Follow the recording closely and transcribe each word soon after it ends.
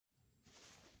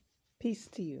Peace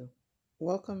to you.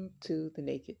 Welcome to The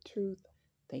Naked Truth.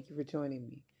 Thank you for joining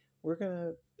me. We're going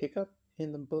to pick up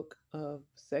in the book of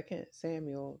 2nd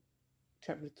Samuel,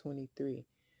 chapter 23.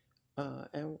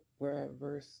 And we're at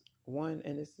verse 1,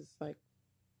 and this is like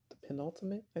the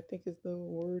penultimate, I think is the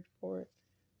word for it,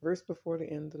 verse before the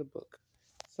end of the book.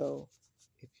 So,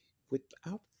 if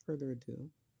without further ado,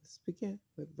 let's begin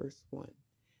with verse 1.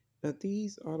 Now,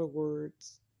 these are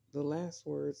the last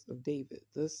words of David.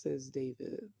 Thus says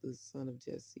David, the son of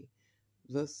Jesse.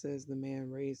 Thus says the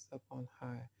man raised up on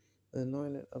high, the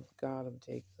anointed of the God of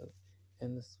Jacob,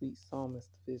 and the sweet psalmist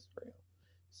of Israel.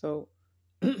 So,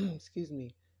 excuse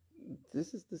me,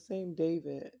 this is the same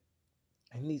David,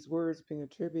 and these words being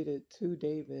attributed to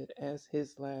David as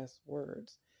his last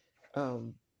words.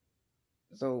 Um,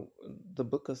 so the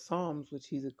book of Psalms, which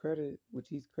he's credited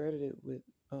with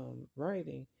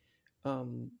writing,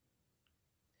 um,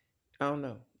 I don't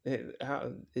know.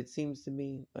 It seems to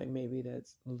me like maybe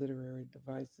that's literary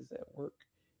devices at work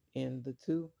in the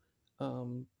two,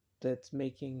 um, that's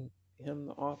making him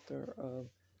the author of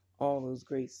all those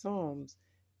great psalms,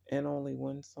 and only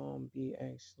one psalm be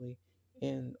actually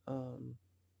in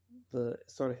the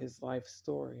sort of his life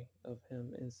story of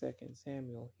him in Second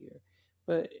Samuel here.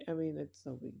 But I mean, it's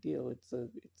no big deal. It's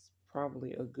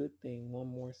probably a good thing. One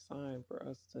more sign for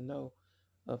us to know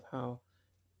of how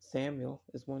Samuel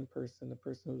is one person, the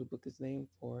person who the book is named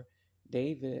for.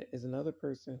 David is another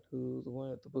person who the one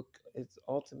that the book is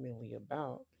ultimately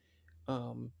about.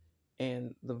 Um,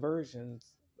 and the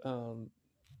versions um,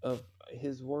 of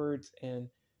his words and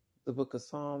the book of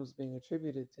Psalms being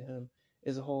attributed to him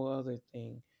is a whole other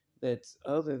thing that's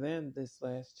other than this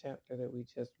last chapter that we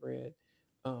just read.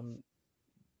 Um,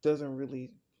 doesn't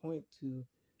really point to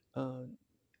um,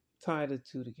 tie the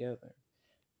two together.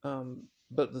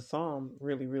 But the psalm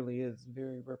really, really is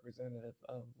very representative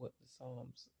of what the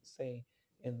Psalms say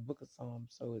in the book of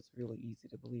Psalms. So it's really easy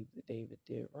to believe that David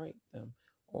did write them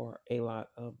or a lot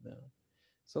of them.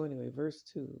 So, anyway, verse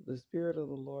 2, the Spirit of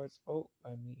the Lord spoke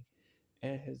by me,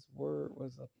 and his word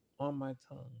was up on my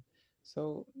tongue.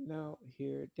 So now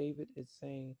here David is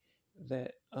saying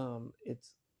that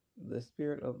it's the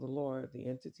Spirit of the Lord, the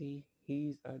entity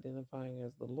he's identifying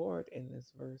as the Lord in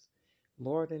this verse.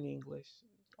 Lord in English,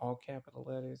 all capital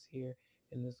letters here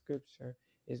in the scripture,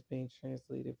 is being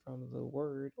translated from the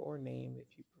word or name,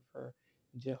 if you prefer,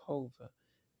 Jehovah.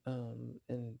 And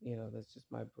that's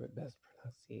just my best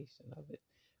pronunciation of it.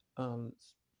 Um,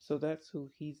 so that's who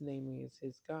he's naming as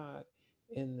his God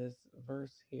in this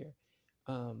verse here.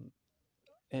 Um,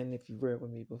 and if you've read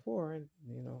with me before, and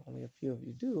only a few of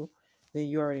you do, then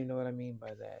you already know what I mean by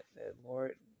that. That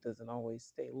Lord doesn't always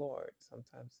stay Lord.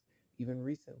 Sometimes, even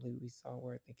recently, we saw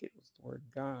where I think it was the word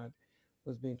God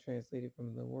was being translated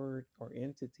from the word or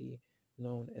entity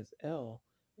known as El,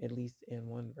 at least in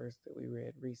one verse that we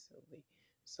read recently.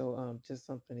 So just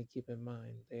something to keep in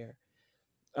mind there.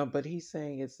 But he's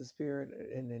saying it's the Spirit,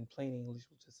 and in plain English,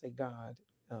 we'll just say God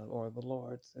or the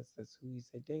Lord, since that's who he's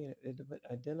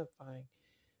identifying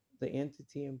the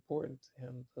entity important to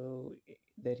him, though,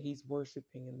 that he's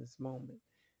worshiping in this moment,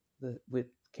 with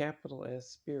capital S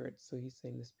Spirit. So he's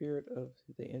saying the Spirit of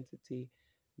the entity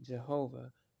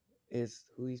Jehovah is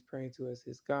who he's praying to as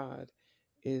his God,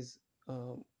 is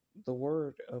the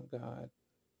Word of God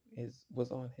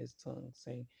was on his tongue,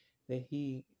 saying that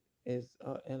he is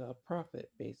and a prophet,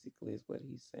 basically, is what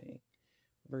he's saying.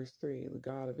 Verse 3, the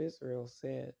God of Israel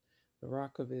said, the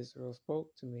rock of Israel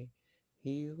spoke to me.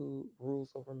 He who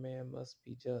rules over man must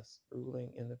be just,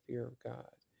 ruling in the fear of God.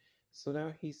 So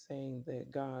now he's saying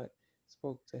that God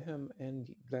spoke to him, and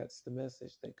that's the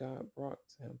message that God brought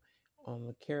to him on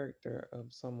the character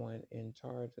of someone in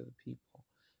charge of the people,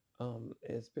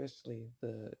 especially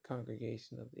the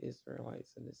congregation of the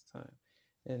Israelites in this time.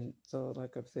 And so,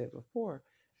 like I've said before,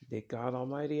 did God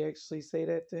Almighty actually say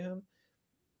that to him?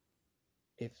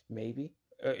 If maybe,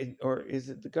 or is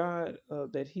it the God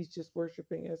that he's just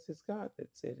worshiping as his God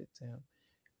that said it to him?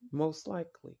 Most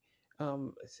likely. I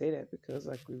say that because,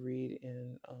 like we read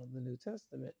in the New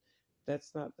Testament,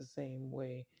 that's not the same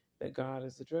way that God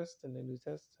is addressed in the New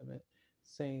Testament,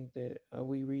 saying that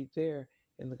we read there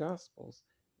in the Gospels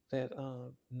that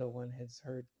no one has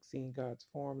seen God's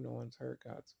form, no one's heard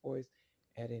God's voice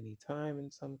at any time in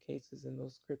some cases in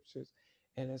those scriptures.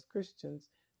 And as Christians,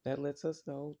 that lets us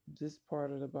know this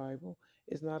part of the Bible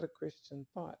is not a Christian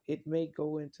thought. It may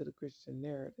go into the Christian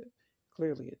narrative.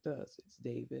 Clearly it does. It's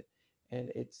David,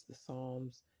 and it's the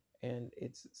Psalms, and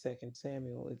it's Second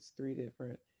Samuel. It's three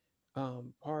different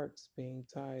parts being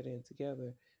tied in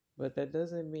together. But that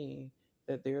doesn't mean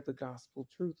that they're the gospel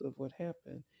truth of what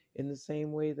happened. In the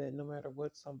same way that no matter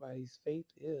what somebody's faith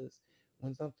is,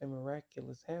 when something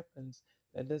miraculous happens,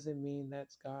 that doesn't mean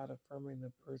that's God affirming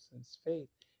the person's faith.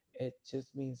 It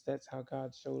just means that's how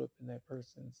God showed up in that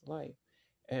person's life.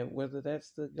 And whether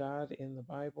that's the God in the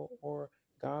Bible or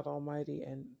God Almighty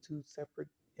and two separate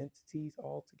entities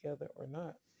altogether or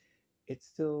not, it's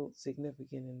still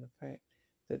significant in the fact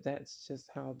that that's just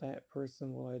how that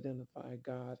person will identify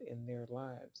God in their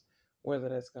lives, whether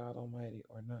that's God Almighty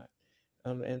or not.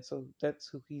 And so that's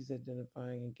who he's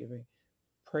identifying and giving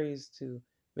praise to,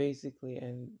 basically,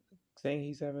 and saying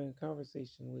he's having a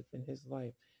conversation with in his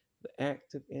life, the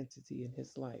active entity in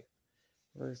his life.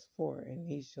 Verse 4, and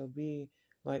he shall be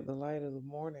like the light of the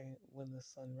morning when the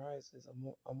sun rises,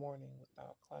 a morning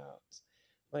without clouds,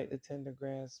 like the tender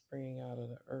grass springing out of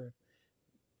the earth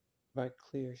by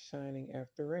clear shining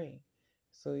after rain.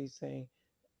 So he's saying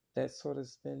that sort of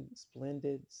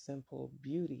splendid, simple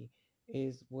beauty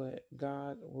is what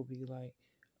God will be like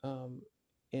um,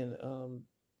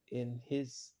 in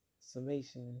his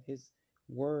summation, in his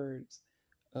words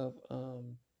of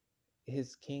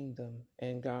his kingdom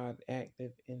and God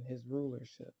active in his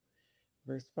rulership.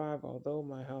 Verse 5, although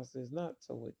my house is not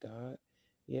so with God,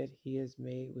 yet he has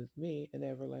made with me an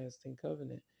everlasting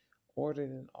covenant,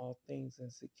 ordered in all things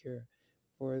and secure.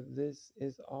 For this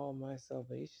is all my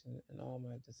salvation and all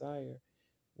my desire.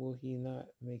 Will he not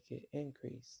make it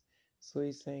increase? So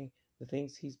he's saying the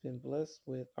things he's been blessed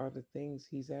with are the things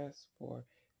he's asked for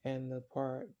and the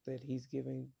part that he's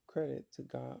giving credit to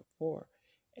God for.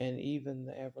 And even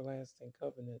the everlasting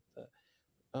covenant,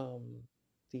 um,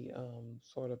 the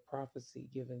sort of prophecy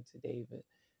given to David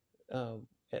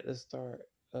at the start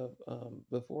of,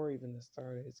 before even the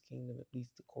start of his kingdom, at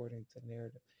least according to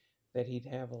narrative, that he'd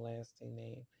have a lasting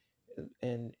name.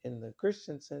 And in the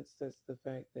Christian sense, that's the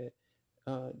fact that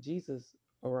Jesus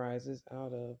arises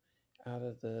out of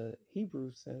the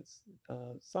Hebrew sense,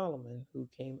 Solomon, who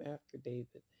came after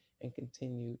David and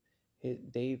continued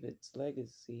David's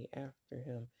legacy after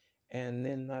him, and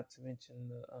then not to mention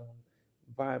the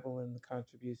Bible and the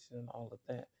contribution and all of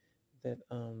that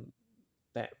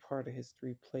that part of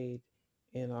history played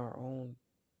in our own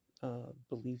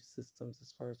belief systems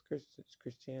as far as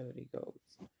Christianity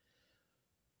goes.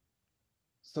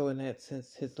 So in that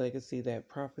sense, his legacy, that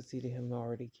prophecy to him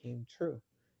already came true,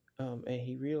 and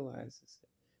he realizes it.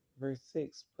 Verse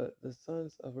 6, but the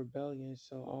sons of rebellion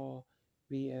shall all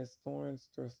be as thorns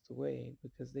thrust away,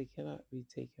 because they cannot be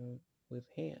taken with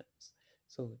hands.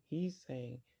 So he's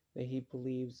saying that he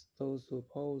believes those who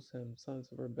oppose him, sons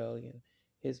of rebellion,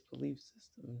 his belief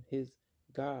system, his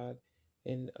God,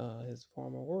 and his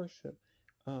form of worship,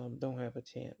 don't have a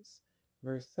chance.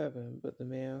 Verse 7, but the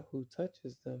man who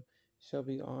touches them shall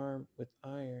be armed with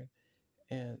iron,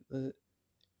 and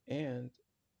and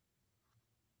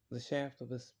the shaft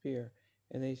of a spear,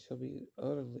 and they shall be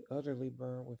utterly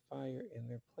burned with fire in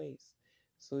their place.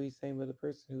 So he's saying, but the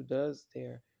person who does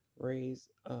dare raise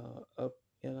up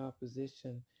in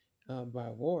opposition by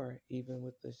war, even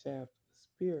with the shaft of the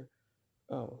spear,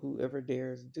 whoever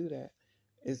dares do that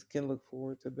is can look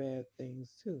forward to bad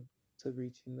things too, to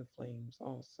reaching the flames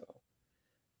also.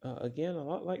 Again, a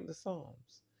lot like the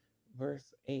Psalms.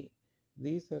 Verse 8,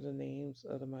 these are the names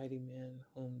of the mighty men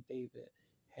whom David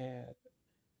had.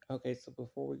 Okay, so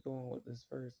before we go on with this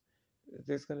verse,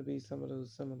 there's going to be some of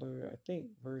those similar, I think,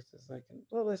 verses.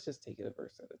 Well, let's just take it a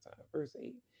verse at a time. Verse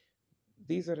 8,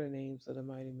 these are the names of the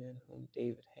mighty men whom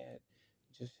David had: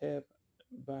 Josheb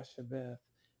Bashabeth,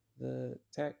 the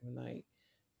Tachmonite,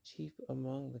 chief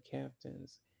among the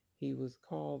captains. He was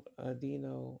called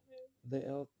Adino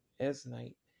the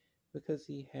Esnite because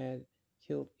he had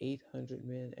killed 800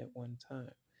 men at one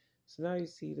time. So now you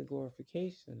see the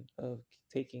glorification of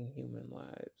taking human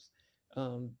lives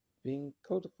being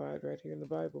codified right here in the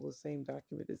Bible, the same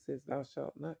document that says, Thou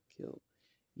shalt not kill.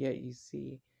 Yet you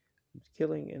see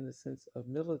killing in the sense of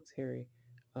military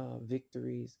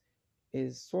victories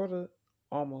is sort of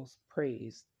almost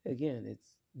praised. Again,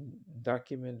 it's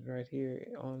documented right here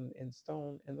on in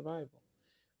stone in the Bible.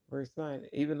 Verse 9,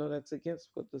 even though that's against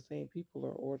what the same people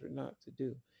are ordered not to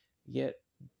do, yet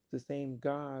the same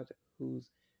God who's,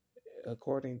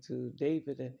 according to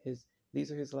David and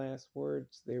these are his last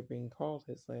words, they're being called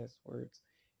his last words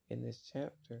in this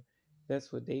chapter.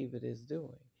 That's what David is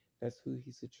doing. That's who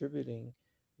he's attributing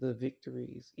the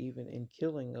victories, even in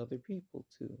killing other people,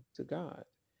 to God.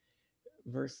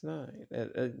 Verse 9,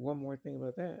 one more thing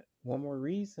about that. One more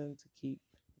reason to keep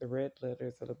the red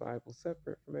letters of the Bible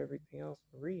separate from everything else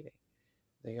we're reading.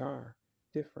 They are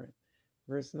different.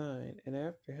 Verse 9, and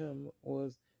after him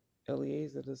was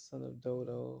Eleazar the son of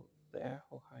Dodo, the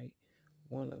Ahohite,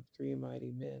 one of three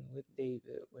mighty men with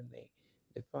David when they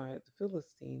defied the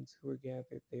Philistines who were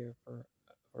gathered there for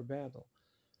battle.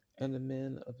 and the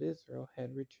men of Israel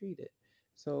had retreated.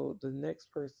 So the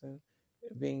next person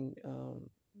being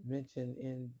mentioned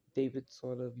in David's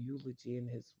sort of eulogy in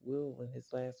his will and his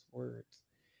last words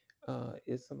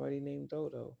is somebody named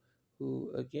Dodo,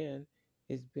 who again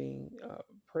is being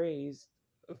praised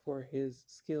for his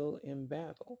skill in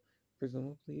battle,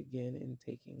 presumably again in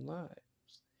taking lives.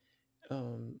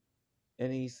 Um,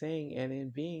 and he's saying, and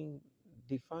in being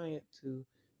defiant to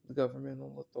the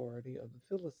governmental authority of the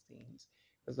Philistines,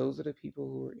 because those are the people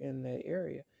who were in that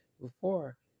area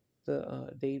before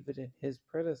the David and his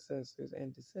predecessors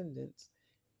and descendants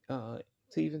uh,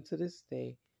 to even to this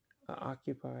day,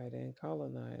 occupied and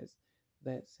colonized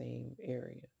that same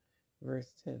area.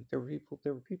 Verse 10. There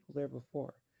were people there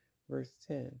before. Verse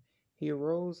 10. He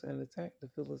arose and attacked the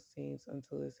Philistines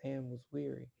until his hand was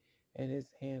weary, and his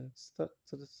hand stuck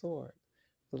to the sword.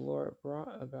 The Lord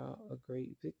brought about a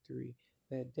great victory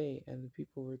that day, and the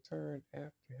people returned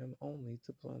after him only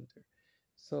to plunder.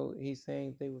 So he's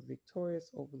saying they were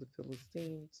victorious over the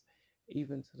Philistines,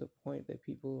 even to the point that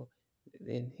people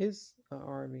in his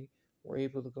army were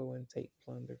able to go and take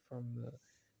plunder from the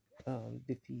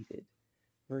defeated.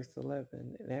 Verse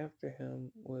 11, and after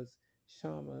him was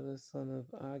Shammah the son of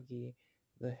Agi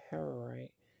the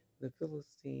Hararite. The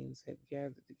Philistines had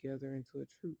gathered together into a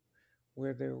troop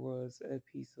where there was a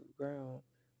piece of ground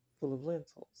full of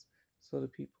lentils. So the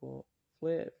people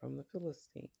fled from the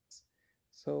Philistines.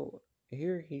 So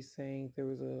here he's saying there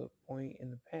was a point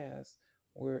in the past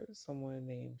where someone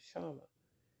named Shammah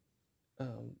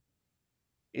um,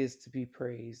 is to be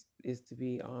praised, is to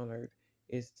be honored,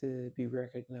 is to be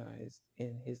recognized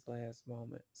in his last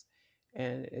moments.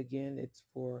 And again, it's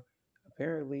for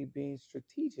apparently being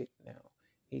strategic now.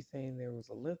 He's saying there was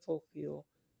a lentil field,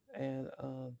 and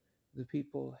the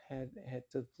people had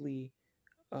to flee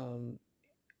um,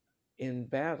 in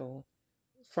battle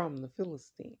from the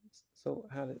Philistines. So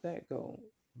how did that go?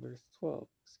 Verse 12,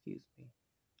 excuse me.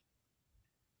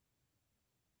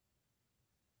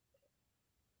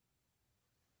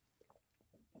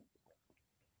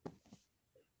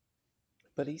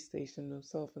 But he stationed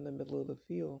himself in the middle of the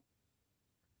field,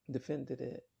 defended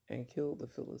it, and killed the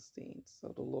Philistines.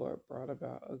 So the Lord brought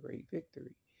about a great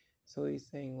victory. So he's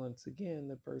saying once again,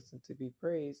 the person to be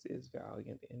praised is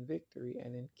valiant in victory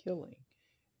and in killing.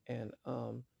 And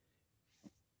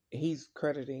he's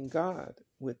crediting God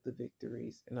with the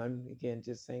victories. And I'm again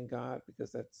just saying God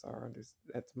because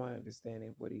that's my understanding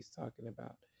of what he's talking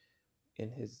about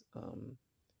in his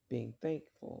being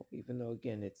thankful, even though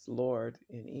again it's Lord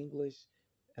in English,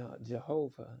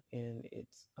 Jehovah in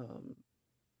its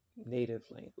native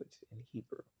language in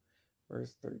Hebrew.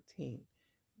 Verse 13.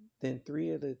 Then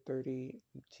 3 of the 30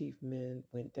 chief men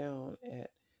went down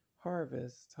at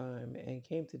harvest time and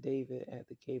came to David at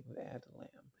the cave of Adullam.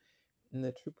 And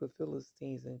the troop of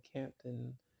Philistines encamped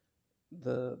in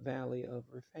the valley of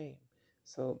Rephaim.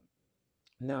 So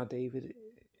now David,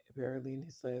 apparently in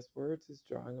his last words, is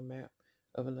drawing a map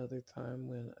of another time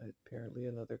when apparently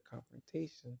another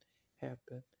confrontation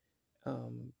happened.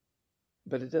 Um,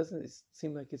 but it doesn't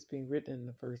seem like it's being written in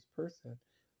the first person.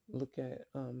 Look at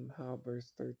how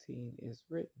verse 13 is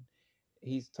written.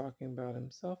 He's talking about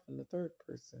himself in the third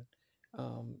person.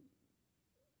 Um,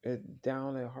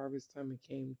 Down at harvest time, it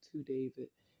came to David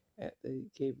at the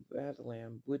cave of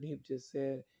Adullam. Wouldn't he have just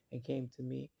said, and came to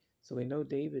me? So we know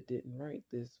David didn't write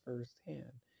this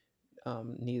firsthand.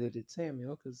 Neither did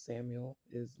Samuel, because Samuel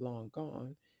is long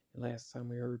gone. And last time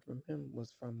we heard from him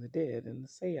was from the dead in the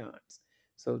seance.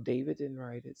 So David didn't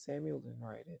write it, Samuel didn't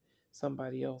write it.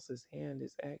 Somebody else's hand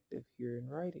is active here in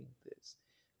writing this.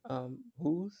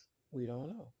 Whose? We don't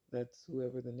know. That's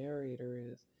whoever the narrator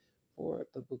is for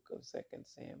the book of Second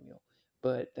Samuel.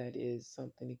 But that is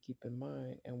something to keep in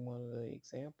mind and one of the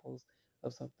examples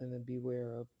of something to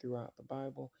beware of throughout the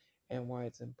Bible and why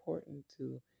it's important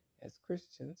to as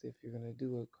Christians, if you're going to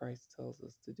do what Christ tells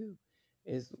us to do,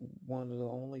 is one of the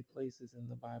only places in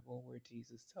the Bible where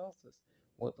Jesus tells us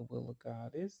what the will of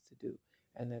God is to do.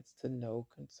 And that's to know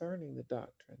concerning the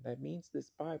doctrine. That means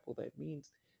this Bible, that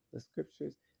means the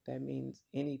scriptures, that means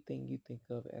anything you think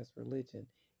of as religion,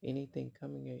 anything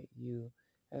coming at you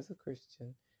as a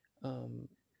Christian, um,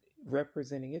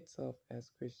 representing itself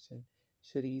as Christian,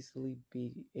 should easily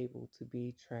be able to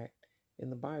be tracked in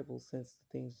the Bible, since the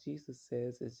things Jesus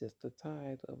says is just a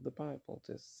tithe of the Bible,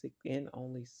 just in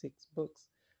only 6 books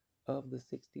of the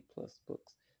 60 plus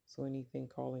books. So anything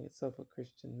calling itself a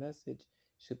Christian message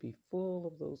should be full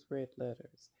of those red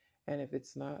letters. And if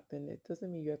it's not, then it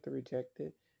doesn't mean you have to reject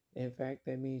it. In fact,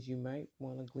 that means you might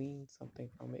want to glean something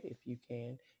from it if you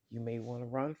can. You may want to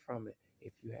run from it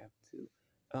if you have to.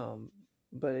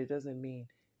 But it doesn't mean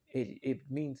it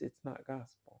means it's not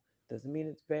gospel. Doesn't mean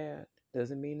it's bad,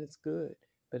 doesn't mean it's good,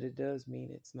 but it does mean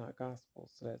it's not gospel.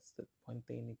 So that's the one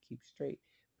thing to keep straight.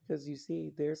 Because you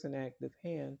see, there's an active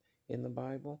hand in the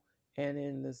Bible and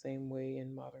in the same way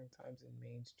in modern times in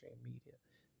mainstream media.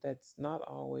 That's not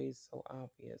always so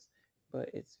obvious, but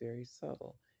it's very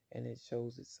subtle, and it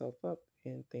shows itself up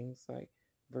in things like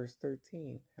verse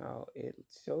 13, how it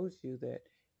shows you that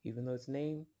even though it's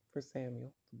named for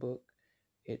Samuel, the book,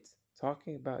 it's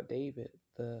talking about David,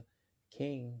 the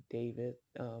King David,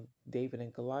 David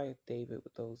and Goliath, David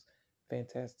with those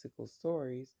fantastical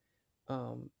stories.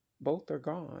 Um, both are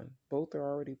gone, both are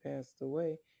already passed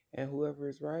away, and whoever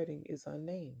is writing is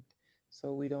unnamed.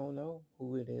 So we don't know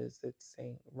who it is that's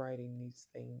saying, writing these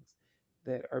things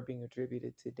that are being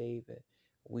attributed to David.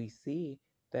 We see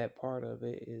that part of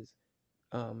it is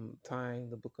tying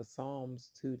the book of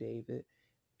Psalms to David,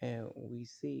 and we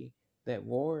see that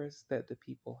wars that the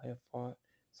people have fought,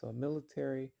 so a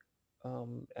military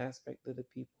aspect of the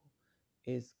people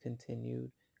is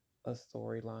continued, a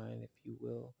storyline, if you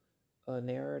will, a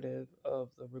narrative of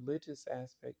the religious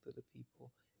aspect of the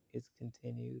people is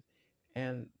continued,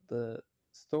 and the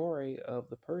story of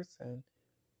the person,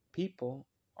 people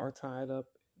are tied up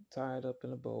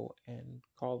in a bow and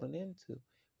called an end to.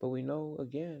 But we know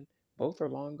again, both are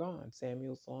long gone.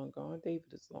 Samuel's long gone,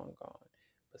 David is long gone.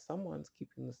 But someone's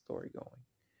keeping the story going.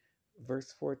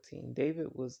 Verse 14, David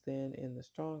was then in the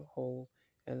stronghold,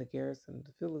 and the garrison of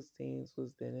the Philistines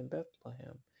was then in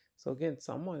Bethlehem. So again,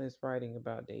 someone is writing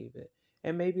about David.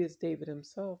 And maybe it's David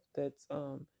himself that's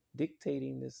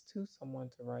dictating this to someone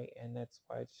to write, and that's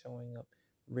why it's showing up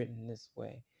written this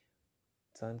way.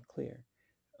 It's unclear.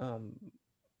 Um,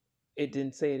 it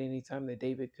didn't say at any time that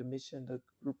David commissioned a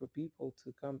group of people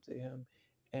to come to him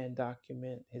and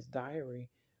document his diary.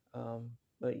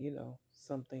 But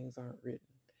some things aren't written.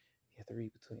 You have to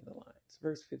read between the lines.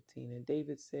 Verse 15, and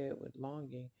David said with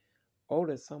longing, oh,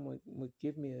 that someone would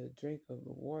give me a drink of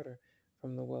the water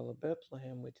from the well of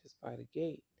Bethlehem, which is by the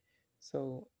gate.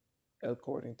 So,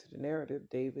 according to the narrative,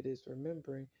 David is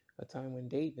remembering a time when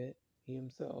David, he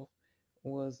himself,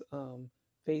 was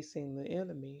facing the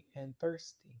enemy and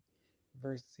thirsty.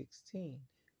 Verse 16,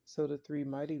 so the three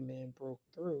mighty men broke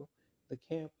through the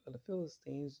camp of the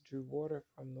Philistines, drew water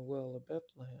from the well of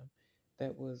Bethlehem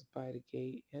that was by the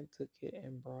gate, and took it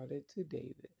and brought it to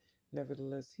David.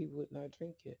 Nevertheless, he would not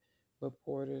drink it, but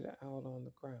poured it out on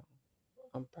the ground.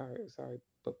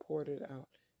 But poured it out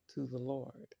to the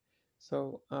Lord.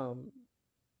 So,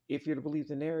 if you're to believe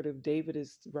the narrative, David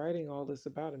is writing all this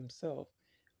about himself,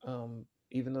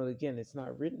 even though, again, it's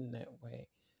not written that way,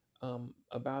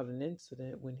 about an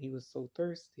incident when he was so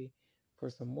thirsty for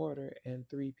some water, and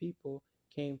three people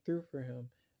came through for him,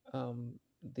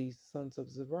 these sons of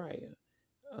Zariah,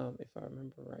 if I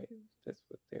remember right, that's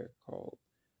what they're called.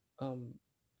 Um,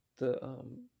 the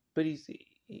but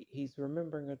he's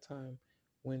remembering a time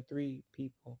when three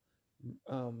people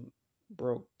um,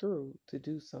 broke through to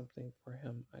do something for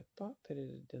him. I thought that it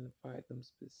identified them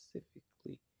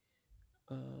specifically,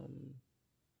 um,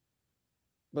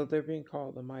 but they're being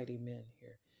called the mighty men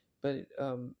here. But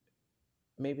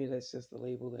maybe that's just the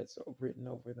label that's written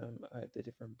over them at the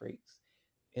different breaks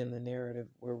in the narrative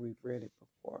where we've read it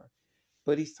before.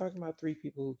 But he's talking about three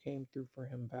people who came through for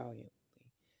him valiantly.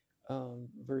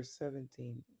 Verse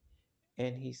 17,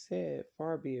 and he said,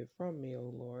 far be it from me, O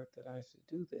Lord, that I should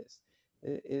do this.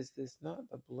 Is this not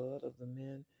the blood of the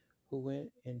men who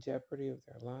went in jeopardy of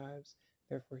their lives?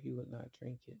 Therefore he would not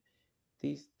drink it.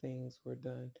 These things were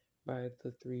done by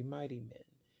the three mighty men.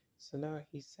 So now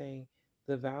he's saying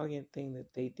the valiant thing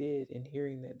that they did in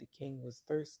hearing that the king was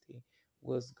thirsty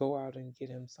was go out and get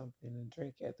him something to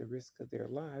drink at the risk of their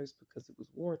lives because it was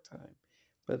wartime.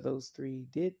 But those three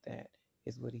did that,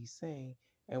 is what he's saying.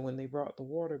 And when they brought the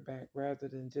water back, rather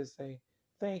than just say,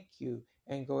 thank you,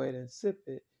 and go ahead and sip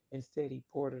it, instead he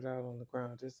poured it out on the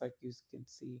ground, just like you can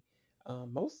see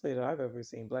mostly that I've ever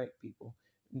seen black people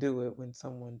do it when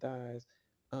someone dies,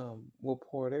 will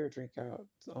pour their drink out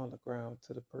on the ground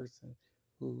to the person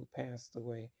who passed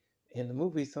away. In the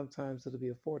movie, sometimes it'll be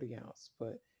a 40 ounce,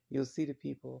 but you'll see the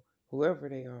people, whoever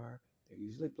they are, they're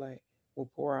usually black,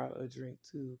 will pour out a drink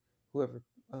to whoever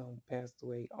passed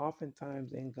away,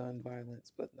 oftentimes in gun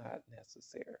violence, but not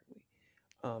necessarily.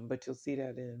 But you'll see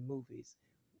that in movies,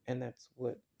 and that's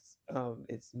what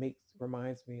it makes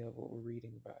reminds me of what we're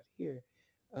reading about here.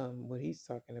 What he's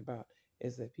talking about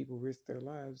is that people risk their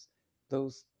lives.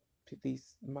 Those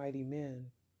these mighty men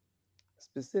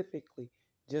specifically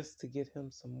just to get him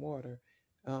some water.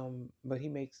 But he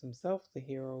makes himself the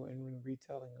hero in the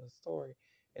retelling of the story,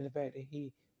 and the fact that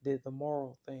he did the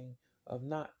moral thing of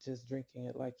not just drinking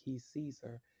it like he's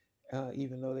Caesar,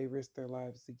 even though they risked their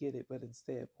lives to get it, but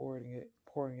instead pouring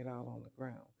it out on the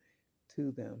ground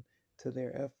to them, to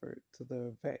their effort, to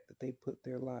the fact that they put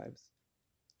their lives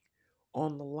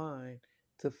on the line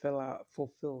to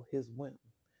fulfill his whim.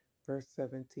 Verse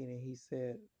 17, and he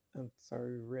said, I'm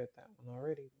sorry, we read that one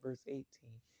already. Verse 18.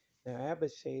 Now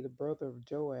Abishai, the brother of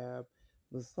Joab,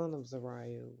 the son of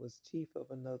Zeruiah, was chief of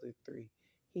another three.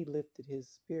 He lifted his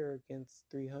spear against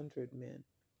 300 men,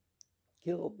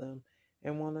 killed them,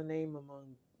 and won a name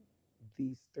among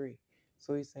these three.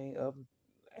 So he's saying of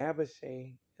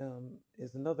Abishai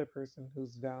is another person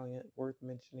who's valiant, worth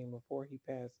mentioning before he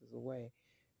passes away.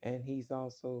 And he's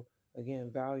also,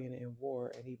 again, valiant in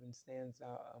war and even stands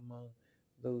out among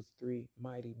those three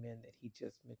mighty men that he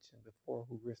just mentioned before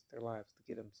who risked their lives to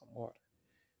get him some water.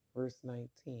 Verse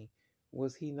 19.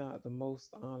 Was he not the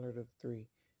most honored of three?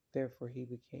 Therefore he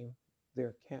became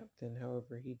their captain.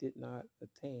 However, he did not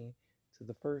attain to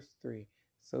the first three.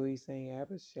 So he's saying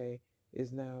Abishai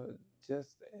is now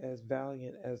just as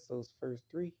valiant as those first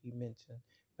three he mentioned,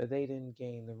 but they didn't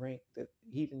gain the rank that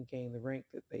he didn't gain the rank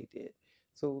that they did.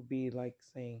 So it would be like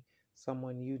saying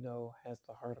someone you know has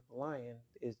the heart of a lion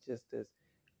is just as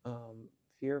um,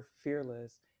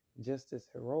 fearless, just as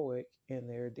heroic in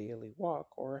their daily walk,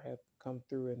 or have come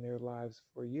through in their lives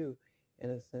for you in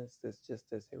a sense that's just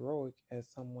as heroic as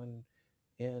someone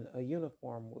in a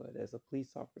uniform would, as a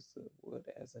police officer would,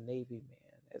 as a Navy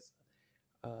man, as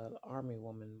an Army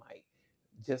woman might,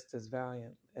 just as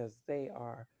valiant as they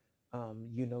are.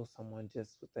 Someone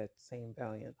just with that same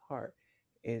valiant heart.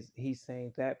 Is he's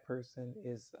saying that person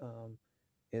is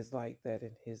like that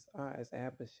in his eyes.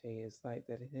 Abishai is like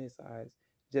that in his eyes,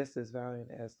 just as valiant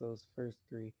as those first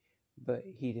three, but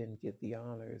he didn't get the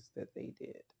honors that they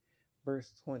did.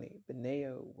 Verse 20.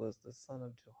 Benaiah was the son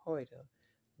of Jehoiada,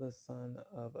 the son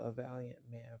of a valiant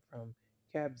man from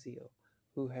Kabzeel,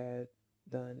 who had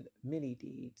done many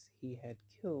deeds. He had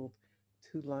killed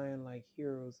two lion-like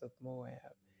heroes of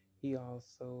Moab. He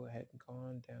also had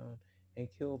gone down and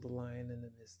killed a lion in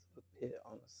the midst of a pit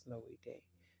on a snowy day.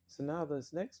 So now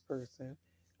this next person,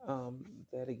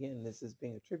 that again, this is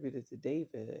being attributed to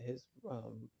David, his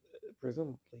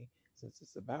presumably, since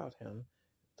it's about him,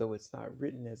 though it's not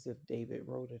written as if David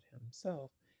wrote it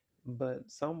himself, but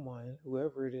someone,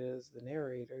 whoever it is, the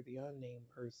narrator, the unnamed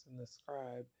person, the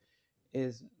scribe,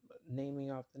 is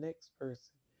naming off the next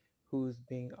person who's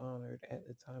being honored at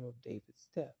the time of David's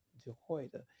death,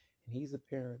 Jehoiada. And he's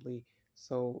apparently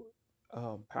so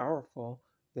powerful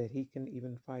that he can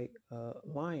even fight a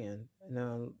lion.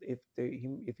 Now, if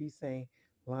he's saying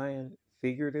lion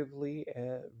figuratively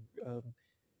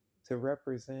to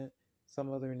represent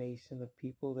some other nation of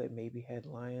people that maybe had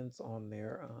lions on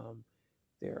their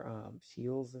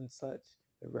shields and such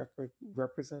that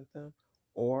represent them,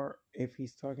 or if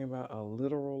he's talking about a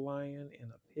literal lion in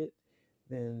a pit,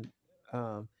 then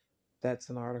um, that's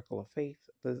an article of faith.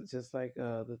 Just like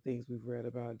the things we've read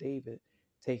about David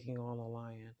taking on a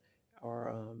lion,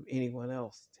 or anyone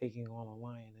else taking on a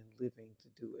lion and living to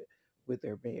do it with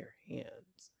their bare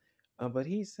hands. But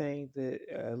he's saying that,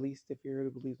 at least if you're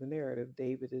to believe the narrative,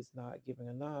 David is not giving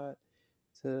a nod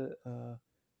to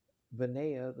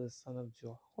Benaiah, the son of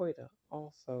Jehoiada,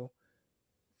 also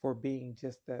for being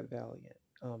just that valiant,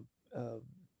 um, uh,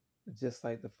 just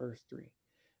like the first three.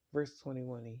 Verse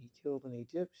 21, and he killed an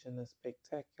Egyptian, a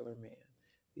spectacular man.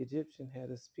 The Egyptian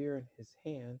had a spear in his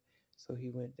hand, so he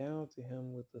went down to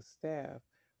him with a staff,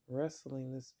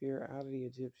 wrestling the spear out of the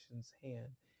Egyptian's hand,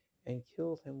 and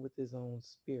killed him with his own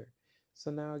spear. So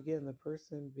now again, the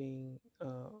person being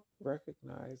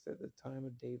recognized at the time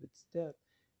of David's death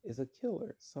is a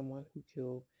killer, someone who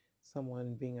killed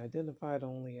someone being identified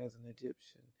only as an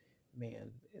Egyptian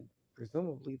man. And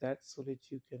presumably that's so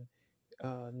that you can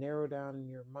narrow down in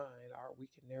your mind, or we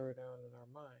can narrow down in our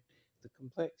mind, the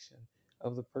complexion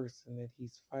of the person that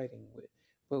he's fighting with.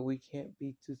 But we can't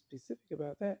be too specific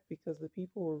about that because the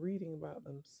people we're reading about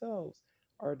themselves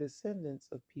are descendants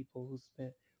of people who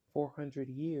spent 400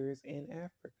 years in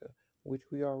Africa, which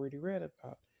we already read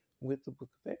about with the book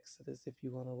of Exodus, if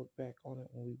you want to look back on it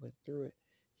when we went through it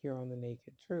here on the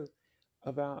Naked Truth,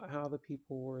 about how the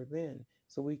people were then.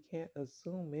 So we can't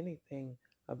assume anything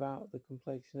about the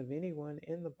complexion of anyone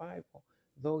in the Bible,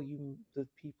 though the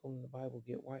people in the Bible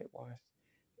get whitewashed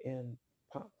in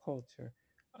pop culture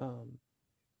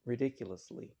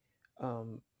ridiculously.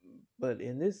 Um, but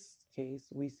in this case,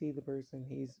 we see the person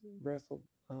he's wrestled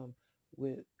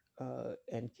with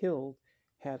and killed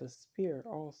had a spear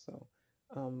also.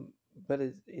 Um, but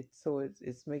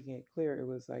it's making it clear it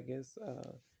was, I guess,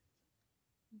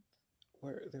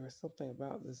 where there was something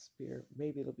about this spear.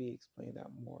 Maybe it'll be explained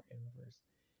out more in verse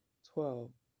 12.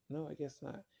 No, I guess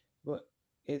not. But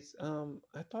It's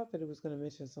I thought that it was going to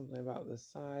mention something about the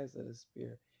size of the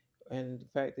spear, and the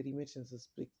fact that he mentions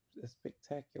a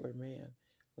spectacular man.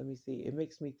 Let me see. It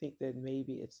makes me think that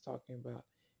maybe it's talking about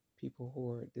people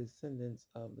who are descendants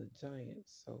of the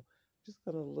giants. So I'm just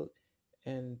gonna look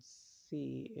and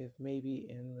see if maybe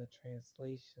in the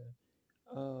translation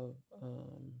of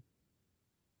um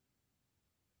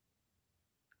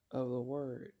of the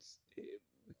words it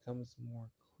becomes more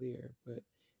clear, but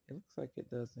it looks like it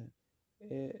doesn't.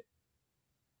 It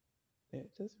it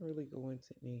doesn't really go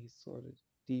into any sort of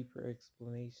deeper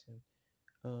explanation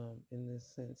in this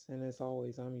sense. And as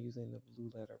always, I'm using the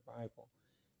Blue Letter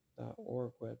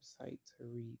Bible.org website to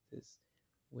read this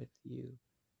with you.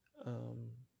 Um,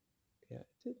 yeah,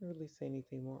 it didn't really say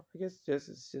anything more. I guess just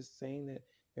it's just saying that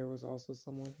there was also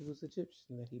someone who was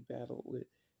Egyptian that he battled with,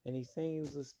 and he's saying he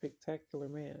was a spectacular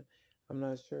man. I'm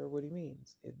not sure what he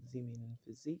means. Does he mean in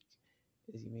physique?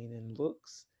 Does he mean in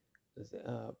looks? Does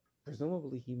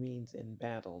presumably he means in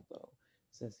battle though,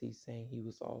 since he's saying he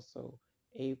was also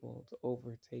able to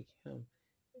overtake him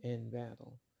in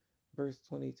battle. Verse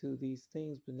 22, these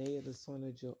things Benaiah the son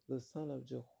of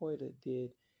Jehoiada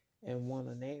did and won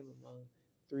a name among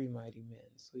three mighty men.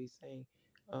 So he's saying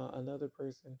another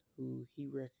person who he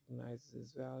recognizes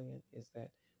as valiant is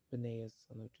that Benaiah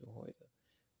son of Jehoiada.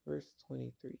 Verse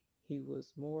 23, he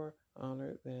was more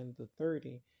honored than the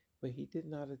 30, but he did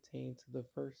not attain to the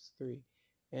first three,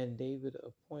 and David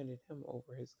appointed him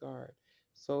over his guard.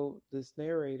 So this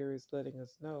narrator is letting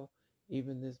us know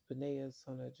even this Benaiah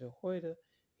son of Jehoiada,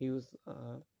 he was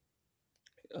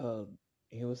uh,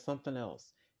 he was something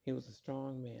else. He was a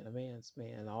strong man, a man's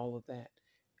man, all of that.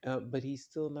 But he's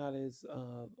still not as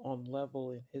on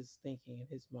level in his thinking and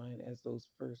his mind as those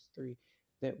first three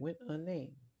that went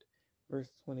unnamed.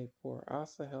 Verse 24,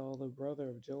 Asahel, the brother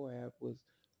of Joab, was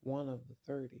one of the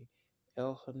 30.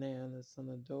 Elhanan, the son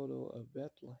of Dodo of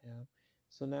Bethlehem.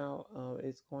 So now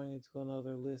it's going into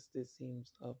another list, it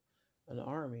seems, of an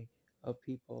army of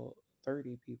people,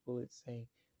 30 people, it's saying,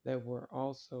 that were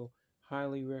also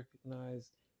highly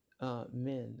recognized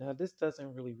men. Now, this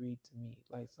doesn't really read to me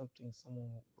like something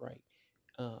someone would write.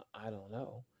 I don't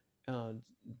know. Uh,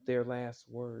 their last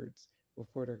words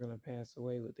before they're going to pass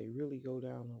away. Would they really go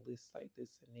down a list like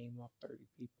this and name off 30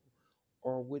 people?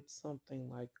 Or would something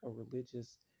like a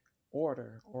religious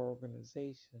order or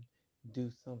organization do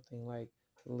something like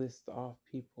list off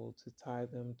people to tie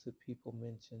them to people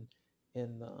mentioned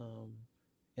in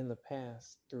the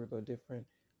past through the different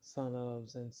son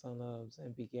ofs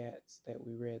and begats that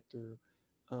we read through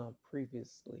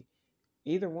previously?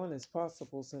 Either one is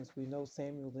possible since we know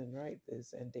Samuel didn't write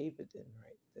this and David didn't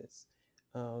write this.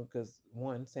 Because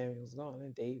one, Samuel's gone,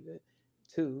 and David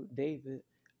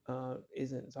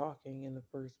isn't talking in the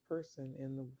first person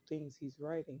in the things he's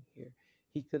writing here.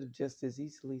 He could have just as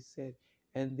easily said,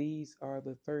 and these are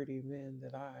the 30 men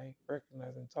that I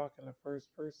recognize, and talk in the first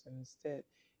person. Instead,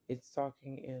 it's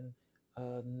talking in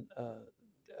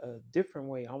a different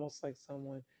way, almost like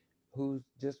someone who's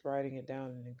just writing it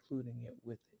down and including it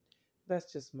with it.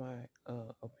 That's just my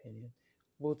opinion.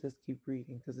 We'll just keep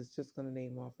reading because it's just going to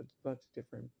name off a bunch of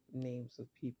different names of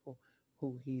people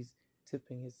who he's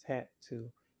tipping his hat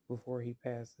to before he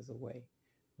passes away.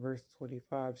 Verse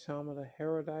 25, Shammah the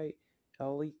Harodite,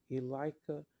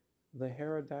 Elika the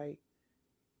Harodite,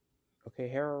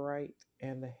 okay, Harorite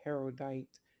and the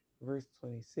Harodite. Verse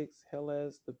 26,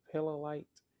 Helez the Pelalite,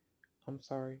 I'm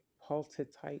sorry,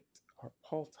 Paltitite or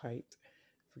Paltite.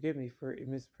 Forgive me for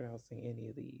mispronouncing any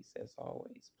of these, as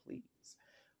always, please.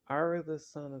 Ira, the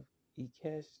son of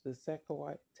Ikesh, the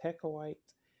Tekoite,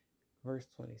 verse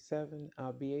 27.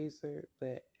 Abiezer,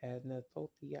 the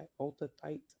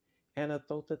Anathothite,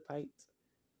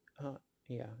 uh,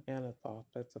 yeah, Anathoth,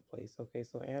 that's a place. Okay,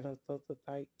 so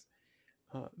Anathothite,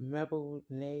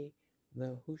 Mebune,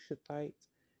 the Hushathite,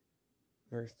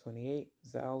 verse 28,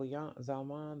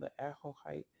 Zalman the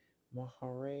Ahohite,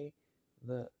 Mahare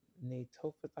the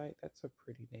Netophathite, that's a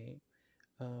pretty name.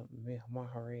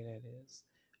 Mahare, that is.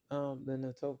 The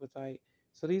Netophathite.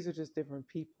 So these are just different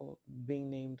people being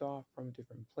named off from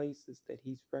different places that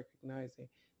he's recognizing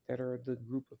that are the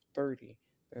group of 30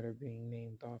 that are being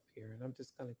named off here. And I'm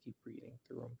just going to keep reading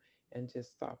through them and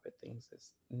just stop at things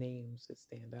as names that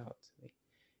stand out to me.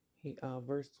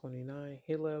 Verse 29,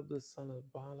 Hileb the son of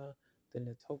Bana, the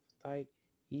Netophathite,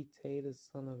 Ite the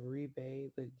son of Rebe,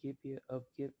 the Gibeah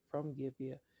from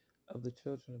Gibeah of the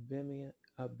children of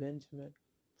Benjamin.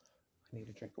 I need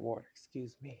a drink of water,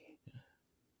 excuse me.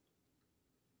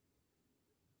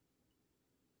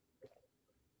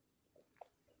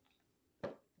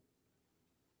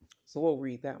 So we'll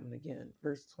read that one again.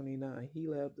 Verse 29,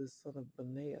 Heleb the son of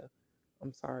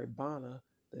Bana,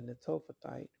 the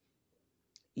Netophathite,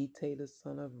 Ittai the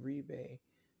son of Rebe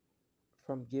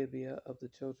from Gibeah of the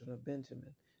children of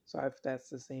Benjamin. So if that's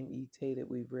the same Ittai that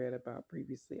we've read about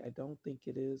previously, I don't think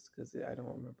it is because I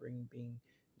don't remember him being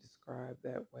described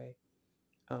that way.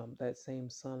 That same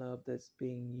son of that's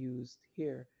being used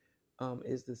here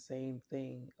is the same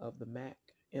thing of the Mac,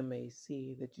 MAC,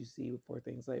 that you see for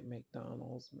things like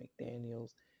McDonald's,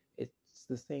 McDaniels. It's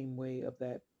the same way of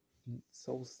that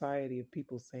society of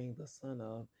people saying the son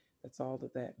of. That's all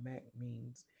that that Mac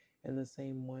means. And the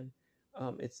same one,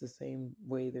 it's the same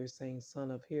way they're saying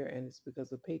son of here, and it's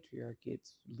because of patriarchy.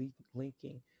 It's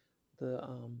linking the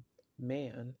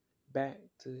man back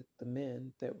to the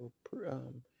men that were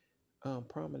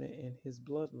prominent in his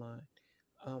bloodline.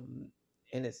 Um,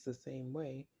 and it's the same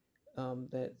way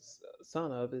that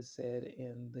son of is said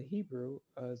in the Hebrew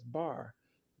as bar,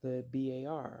 the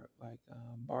bar, like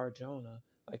bar Jonah,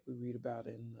 like we read about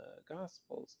in the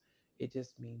Gospels. It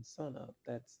just means son of.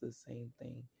 That's the same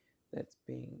thing that's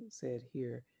being said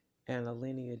here, and a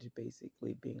lineage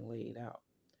basically being laid out.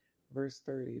 Verse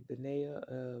 30, Benaiah,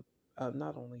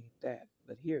 not only that,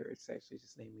 but here it's actually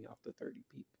just naming off the 30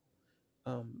 people.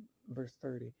 Verse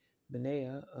 30,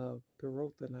 Benaiah of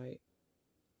Perothonite,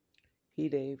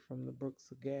 Hide from the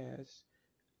brooks of Gash,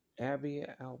 Abi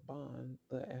Alban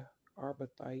the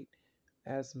Arbathite,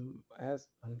 as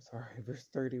I'm sorry, verse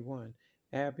 31,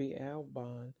 Abi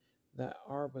Alban the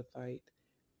Arbathite,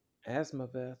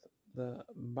 Asmaveth the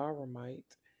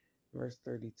Baramite, verse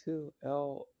 32,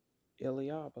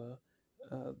 Eliaba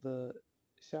the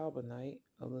Shalbanite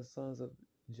of the sons of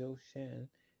Joshan,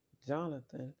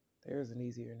 Jonathan, there's an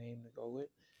easier name to go with,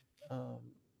 um,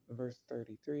 verse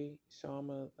 33,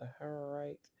 Shama the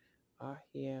Hararite,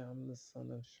 Ahiam the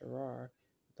son of Sharar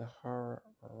the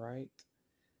Hararite.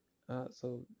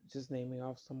 So just naming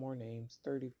off some more names.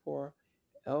 34,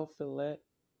 Elphilet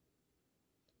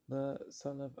the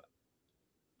son of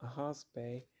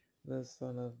Ahaspe, the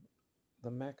son of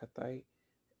the Machathite,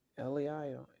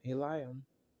 Eliam,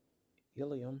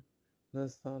 the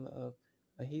son of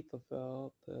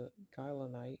Ahithophel the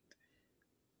Gilonite.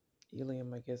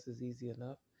 Eliam, I guess, is easy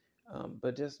enough.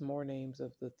 But just more names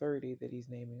of the 30 that he's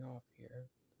naming off here.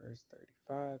 Verse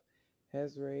 35,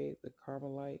 Hezray the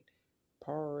Carmelite,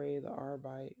 Pare the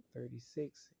Arbite,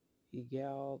 36,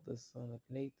 Egal the son of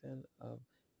Nathan of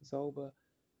Zobah,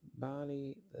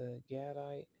 Bani the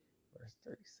Gadite, verse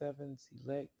 37,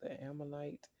 Select the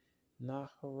Ammonite,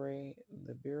 Nahare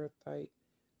the Beerothite,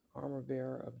 armor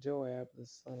bearer of Joab the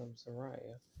son of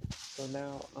Zariah. So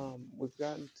now we've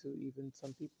gotten to even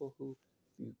some people who,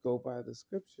 if you go by the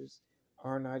scriptures,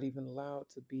 are not even allowed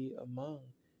to be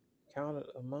counted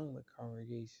among the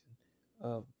congregation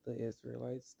of the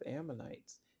Israelites, the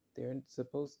Ammonites. They're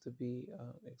supposed to be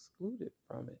excluded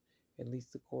from it, at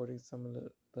least according to some of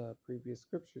the previous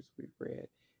scriptures we've read.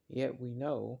 Yet we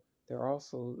know they're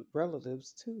also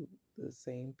relatives to the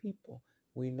same people.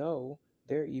 We know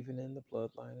they're even in the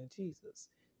bloodline of Jesus.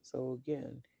 So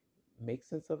again, make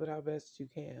sense of it how best you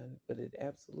can, but it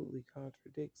absolutely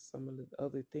contradicts some of the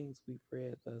other things we've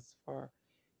read thus far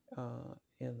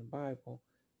in the Bible.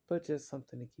 But just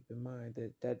something to keep in mind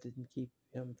that that didn't keep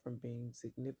him from being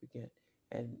significant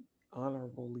and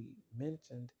honorably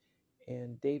mentioned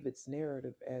in David's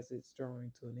narrative as it's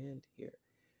drawing to an end here.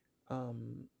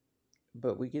 Um,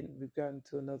 but we've gotten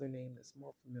to another name that's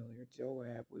more familiar,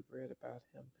 Joab. We've read about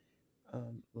him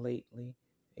lately.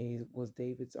 He was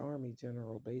David's army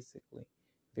general, basically.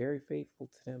 Very faithful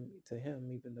to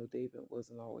him, even though David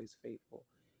wasn't always faithful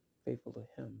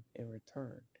to him in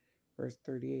return. Verse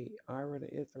 38, Ira the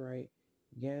Ithrite,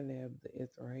 Ganab the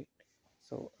Ithrite.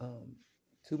 So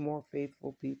two more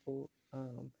faithful people.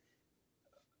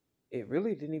 It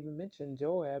really didn't even mention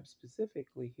Joab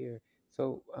specifically here.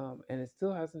 So, and it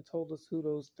still hasn't told us who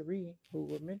those three who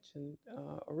were mentioned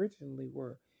originally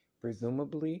were.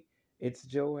 Presumably, it's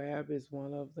Joab is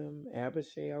one of them.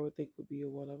 Abishai, I would think, would be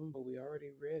one of them, but we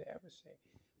already read Abishai.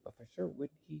 But for sure,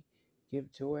 wouldn't he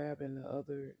give Joab and the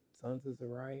other sons of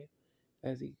Zariah,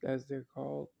 as they're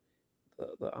called,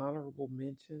 the honorable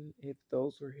mention if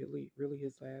those were really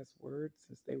his last words,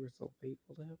 since they were so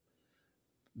faithful to him?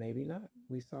 Maybe not.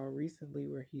 We saw recently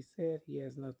where he said he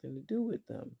has nothing to do with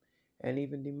them and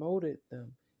even demoted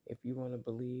them, if you want to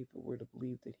believe or were to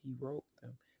believe that he wrote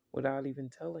them without even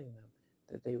telling them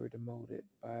that they were demoted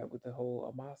by with the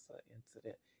whole Amasa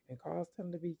incident and caused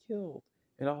him to be killed.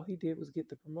 And all he did was get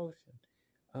the promotion.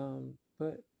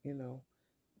 But,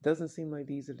 doesn't seem like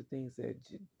these are the things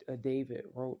that David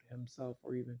wrote himself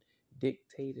or even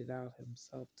dictated out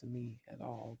himself to me at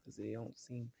all, because they don't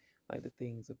seem like the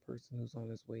things a person who's on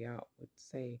his way out would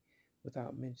say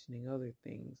without mentioning other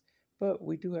things. But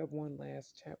we do have one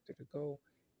last chapter to go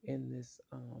in this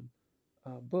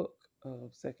book of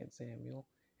Second Samuel,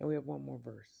 and we have one more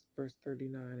verse, verse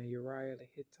 39, and Uriah the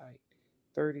Hittite,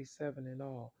 37 in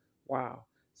all. Wow!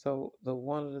 So the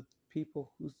one of the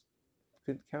people who's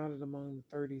counted among the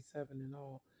 37 in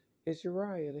all is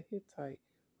Uriah the Hittite,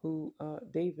 who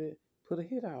David put a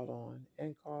hit out on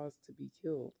and caused to be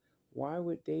killed. Why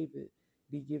would David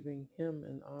be giving him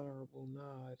an honorable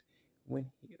nod when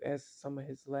as some of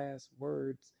his last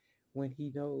words, when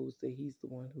he knows that he's the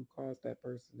one who caused that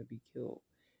person to be killed?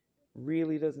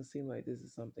 Really doesn't seem like this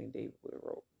is something David would have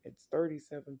wrote. It's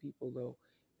 37 people though,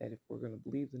 that if we're going to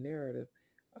believe the narrative,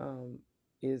 um,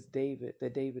 is David,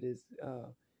 that David is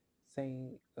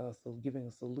saying, so giving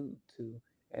a salute to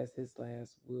as his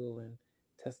last will and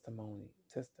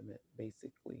testament,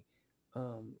 basically,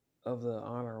 of the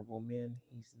honorable men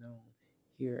he's known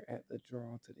here at the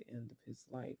draw to the end of his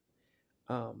life.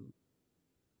 Um,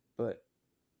 but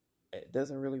it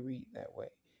doesn't really read that way,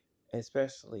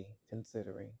 especially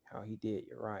considering how he did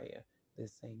Uriah,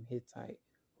 this same Hittite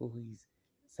who he's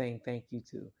saying thank you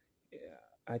to. Yeah,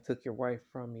 I took your wife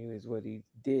from you, is what he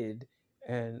did,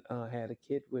 and had a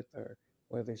kid with her,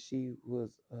 whether she was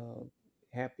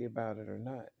happy about it or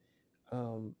not.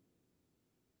 Um,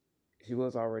 she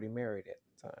was already married at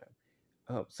the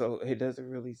time. So it doesn't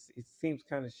really, it seems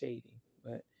kind of shady,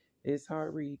 but it's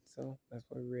hard read, so that's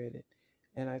why we read it.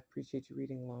 And I appreciate you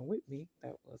reading along with me.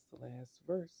 That was the last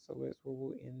verse, so that's where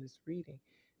we'll end this reading.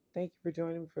 Thank you for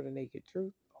joining me for the Naked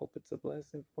Truth. Hope it's a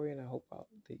blessing for you, and I hope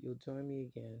that you'll join me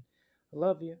again. I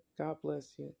love you. God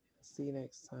bless you. See you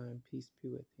next time. Peace be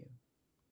with you.